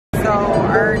So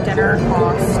our dinner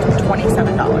cost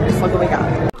 $27. Look what we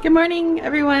got. Good morning,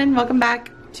 everyone. Welcome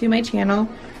back to my channel.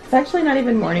 It's actually not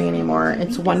even morning anymore.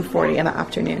 It's 1:40 in the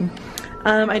afternoon.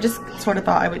 I just sort of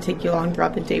thought I would take you along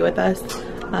throughout the day with us.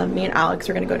 Me and Alex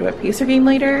are going to go to a Pacer game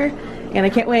later, and I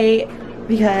can't wait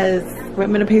because we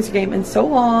haven't been a Pacer game in so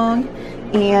long.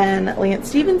 And Lance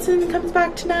Stevenson comes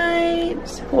back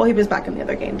tonight. Well, he was back in the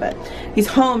other game, but he's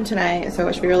home tonight, so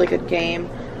it should be a really good game.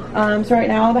 So right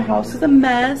now the house is a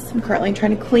mess. I'm currently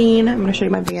trying to clean. I'm going to show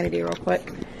you my vanity real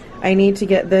quick. I need to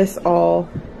get this all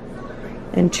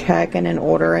in check and in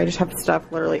order. I just have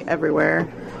stuff literally everywhere.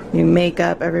 New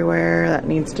makeup everywhere that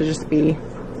needs to just be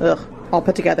all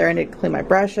put together. I need to clean my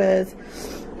brushes.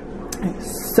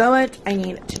 There's so much I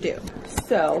need to do.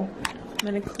 So I'm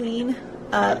going to clean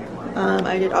up.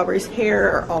 I did Aubrey's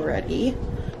hair already.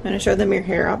 I'm going to show them your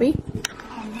hair, Aubrey.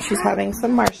 She's having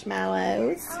some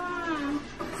marshmallows.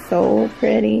 So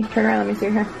pretty. Turn around, let me see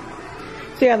your hair.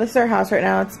 So yeah, this is our house right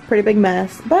now. It's a pretty big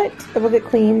mess, but it will get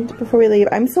cleaned before we leave.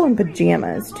 I'm still in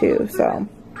pajamas too, so. I'm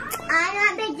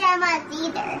not pajamas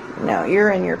either. No, you're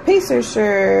in your Pacer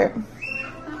shirt.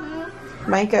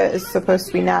 Micah is supposed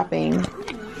to be napping,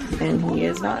 and he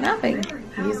is not napping.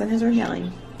 He's in his room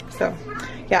yelling. So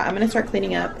yeah, I'm gonna start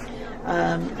cleaning up,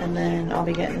 and then I'll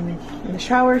be getting in the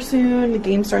shower soon. The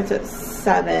game starts at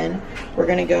 7. We're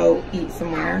gonna go eat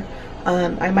somewhere.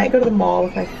 I might go to the mall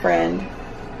with my friend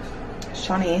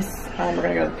Shawnee's. We're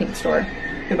gonna go to the pink store.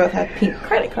 We both have pink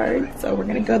credit cards, so we're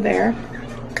gonna go there.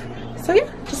 So yeah,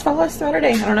 just follow us throughout our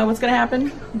day. I don't know what's gonna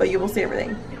happen, but you will see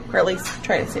everything, or at least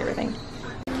try to see everything.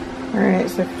 All right,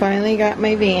 so I finally got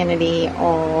my vanity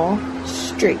all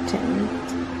straightened.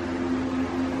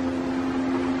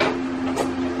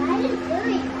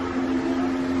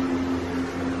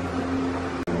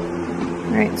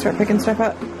 All right, start picking stuff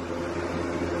up.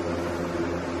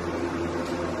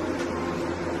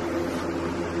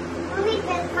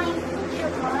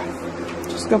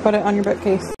 Just go put it on your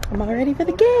bookcase. I'm all ready for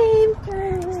the game.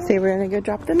 Say we're gonna go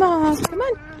drop them off. Come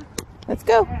on, let's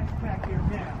go.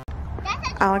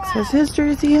 Alex has his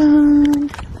jersey on,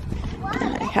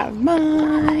 and I have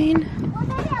mine.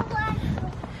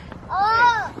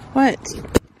 What?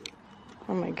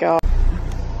 Oh my god.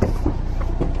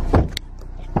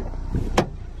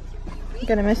 I'm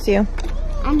gonna miss you.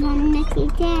 I'm gonna miss you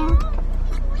too.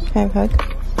 Can I have a hug?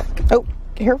 Oh,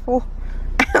 careful.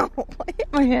 Ow, I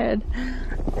hit my head.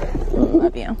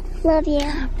 Love you. Love you.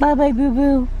 Bye bye, boo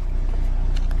boo.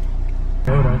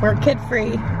 We're kid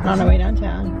free on our way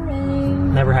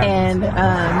downtown. Never happened.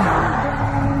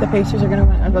 And the Pacers are gonna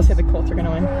win. I was about to say the Colts are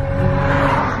gonna win.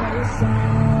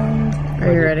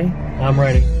 Are you ready? I'm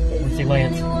ready. Let's see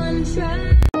Lance.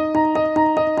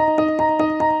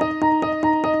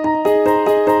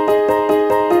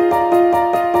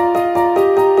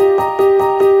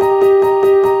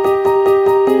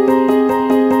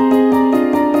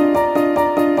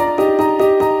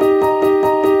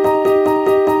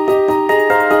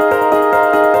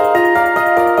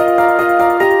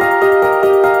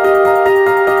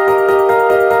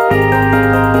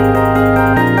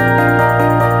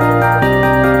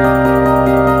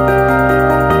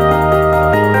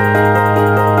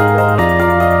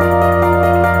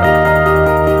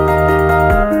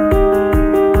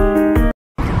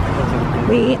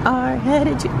 We are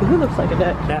headed to. Who looks like a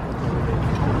duck? That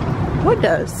What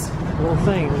does? little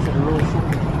thing is really short.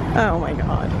 Oh my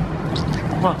god.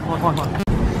 Come on, come on, come on, come on.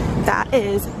 That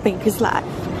is Banker's Life.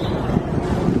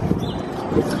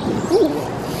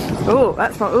 Oh,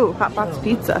 that smells. Ooh, hot box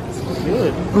pizza.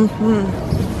 Good.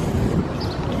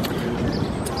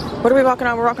 What are we walking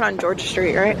on? We're walking on George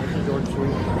Street, right? George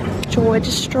Street. George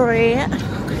Street.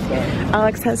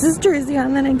 Alex has his jersey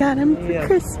on that I got him for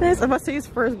Christmas. I must say it's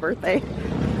for his birthday.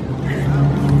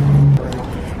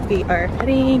 We are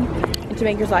heading into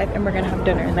Banker's Life and we're gonna have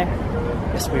dinner in there.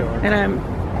 Yes, we are. And I'm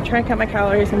trying to count my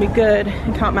calories and be good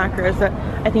and count macros, but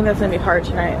I think that's gonna be hard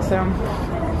tonight. So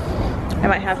I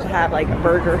might have to have like a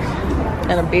burger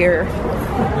and a beer.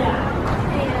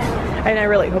 And I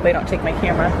really hope they don't take my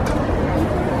camera.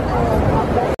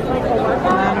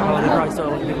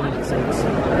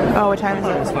 Oh, what time is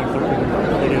it? It's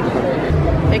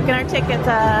 5:30. Picking our tickets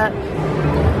up.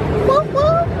 Whoop,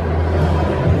 whoop.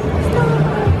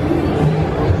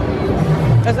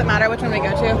 Does it matter which one we go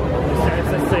to?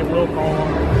 Let's say roll call.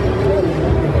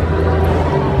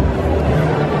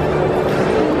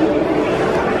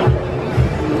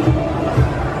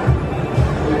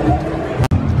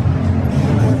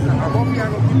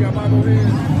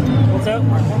 What's up?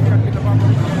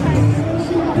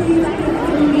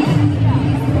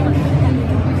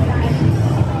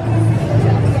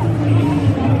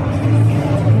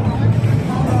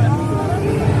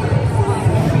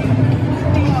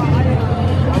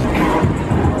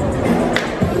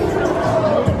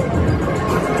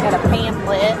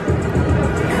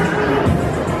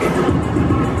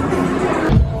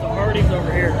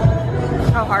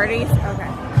 Oh, Hardee's? Okay.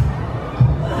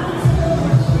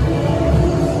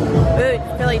 Ooh,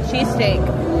 Philly cheesesteak.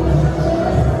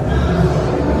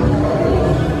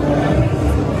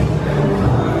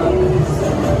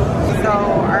 So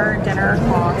our dinner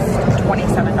cost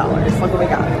 $27. Look what we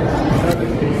got.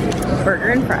 Burger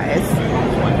and fries,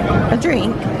 a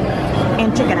drink,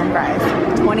 and chicken and fries.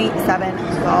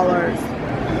 $27.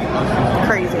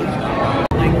 Crazy.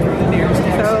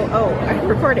 So, oh, I'm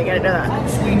recording, I didn't know that.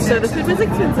 So the food was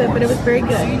expensive, but it was very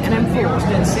good, and I'm full.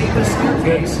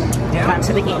 Time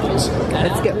for the game. Let's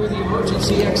go. The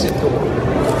emergency exit door.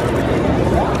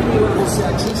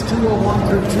 Sections 201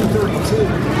 through 232.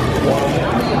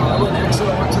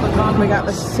 We got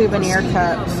the souvenir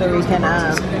cup so we can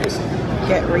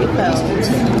get refills.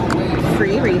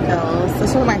 Free refills.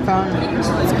 This is my phone.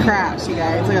 It's crashed, you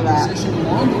guys. Look at that.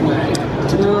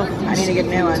 Ooh, I need to get a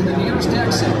new one.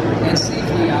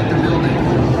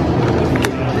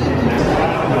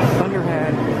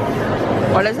 Thunderhead.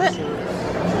 What is it?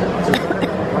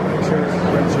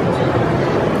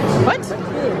 What?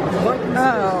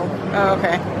 Oh. Oh,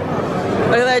 okay.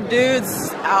 Look at that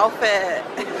dude's outfit.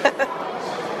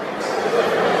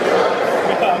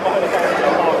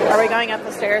 Are we going up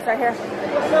the stairs right here?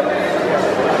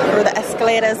 Or the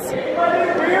escalators? Go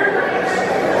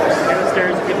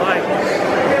upstairs if you'd like.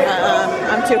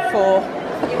 I'm too full.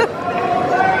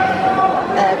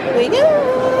 Up we go.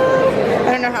 I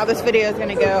don't know how this video is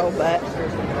gonna go, but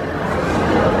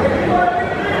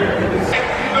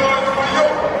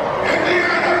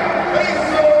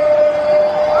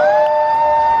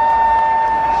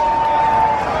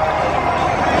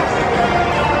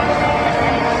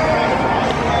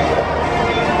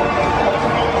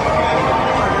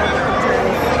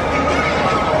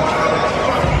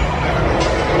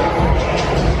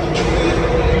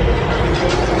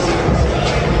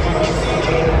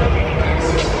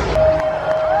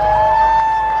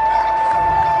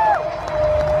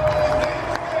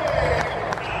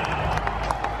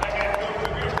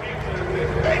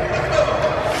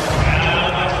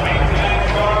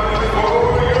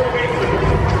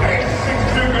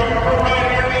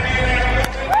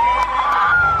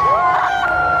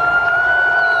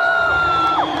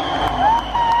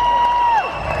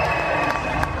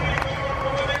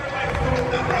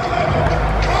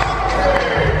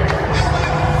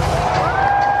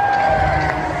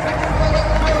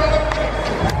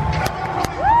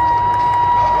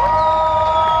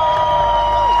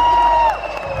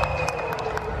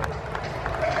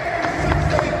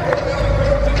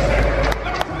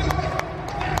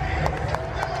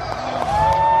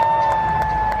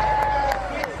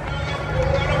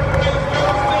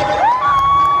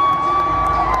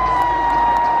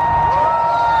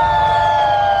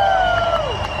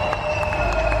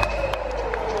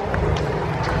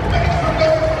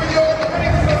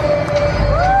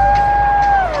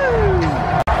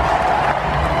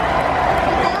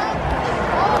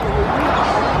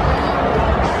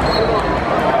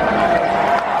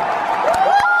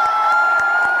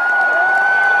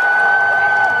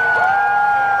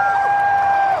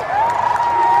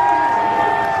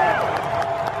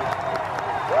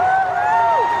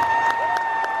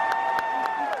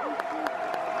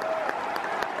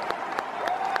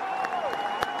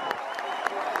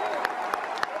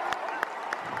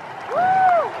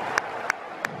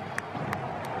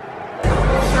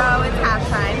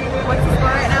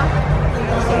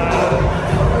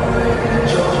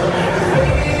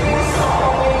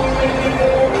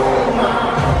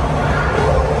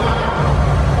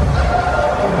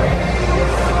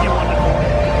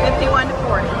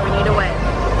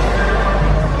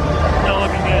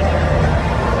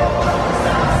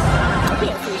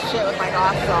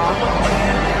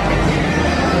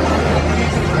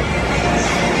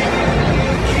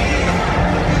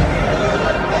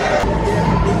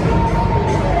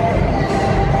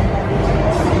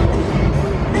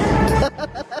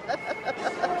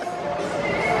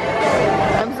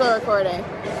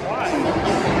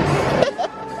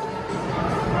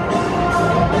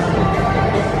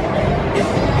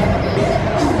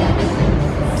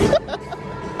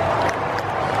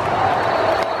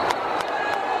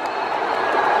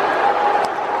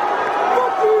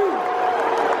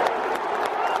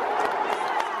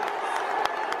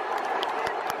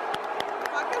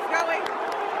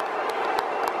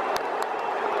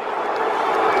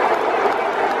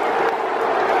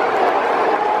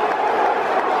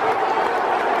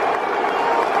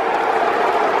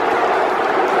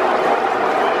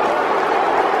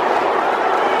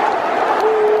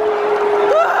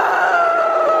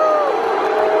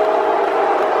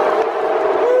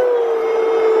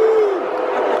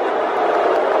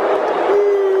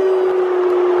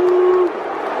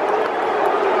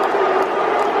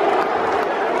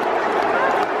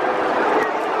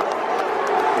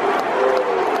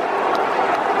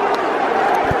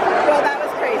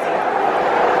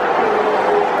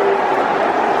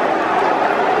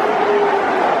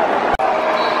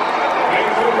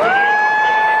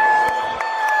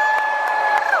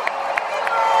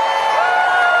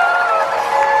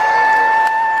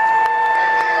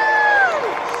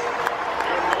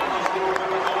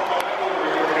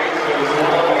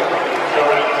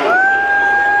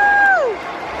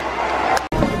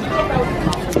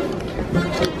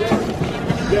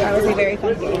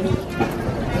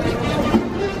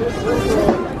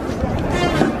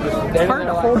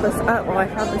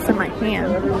this in my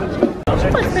hand.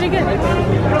 It looks pretty good.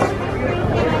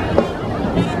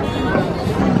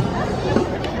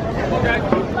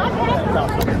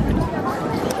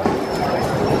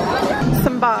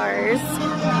 Some bars.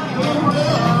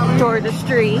 Georgia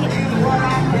Street.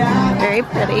 Very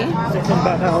pretty. Something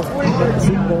about how the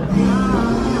Super Bowl.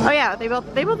 Oh yeah, they built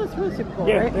this for the Super Bowl,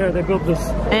 Yeah, right? yeah, they built this.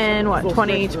 In what,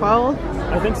 2012?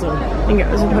 I think so. I think it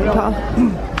was in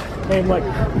 2012. And like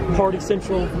Party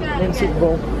Central and Super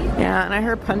Bowl. Yeah, and I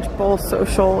heard Punch Bowl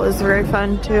Social is very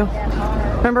fun too.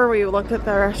 Remember we looked at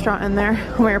the restaurant in there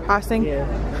when we were passing? Yeah.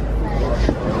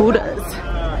 Who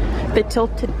does? The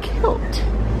Tilted Kilt.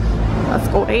 Let's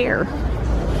go there.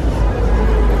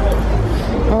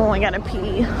 Oh, I gotta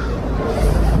pee.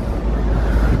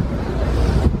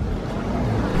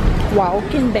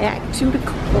 Walking back to the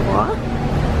car.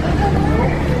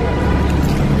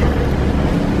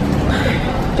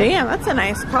 Damn, that's a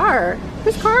nice car.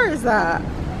 Whose car is that?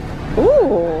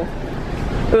 Ooh.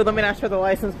 Ooh, let me not show the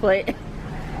license plate.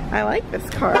 I like this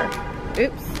car.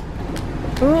 Oops.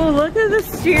 Ooh, look at the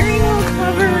steering wheel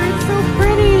cover. It's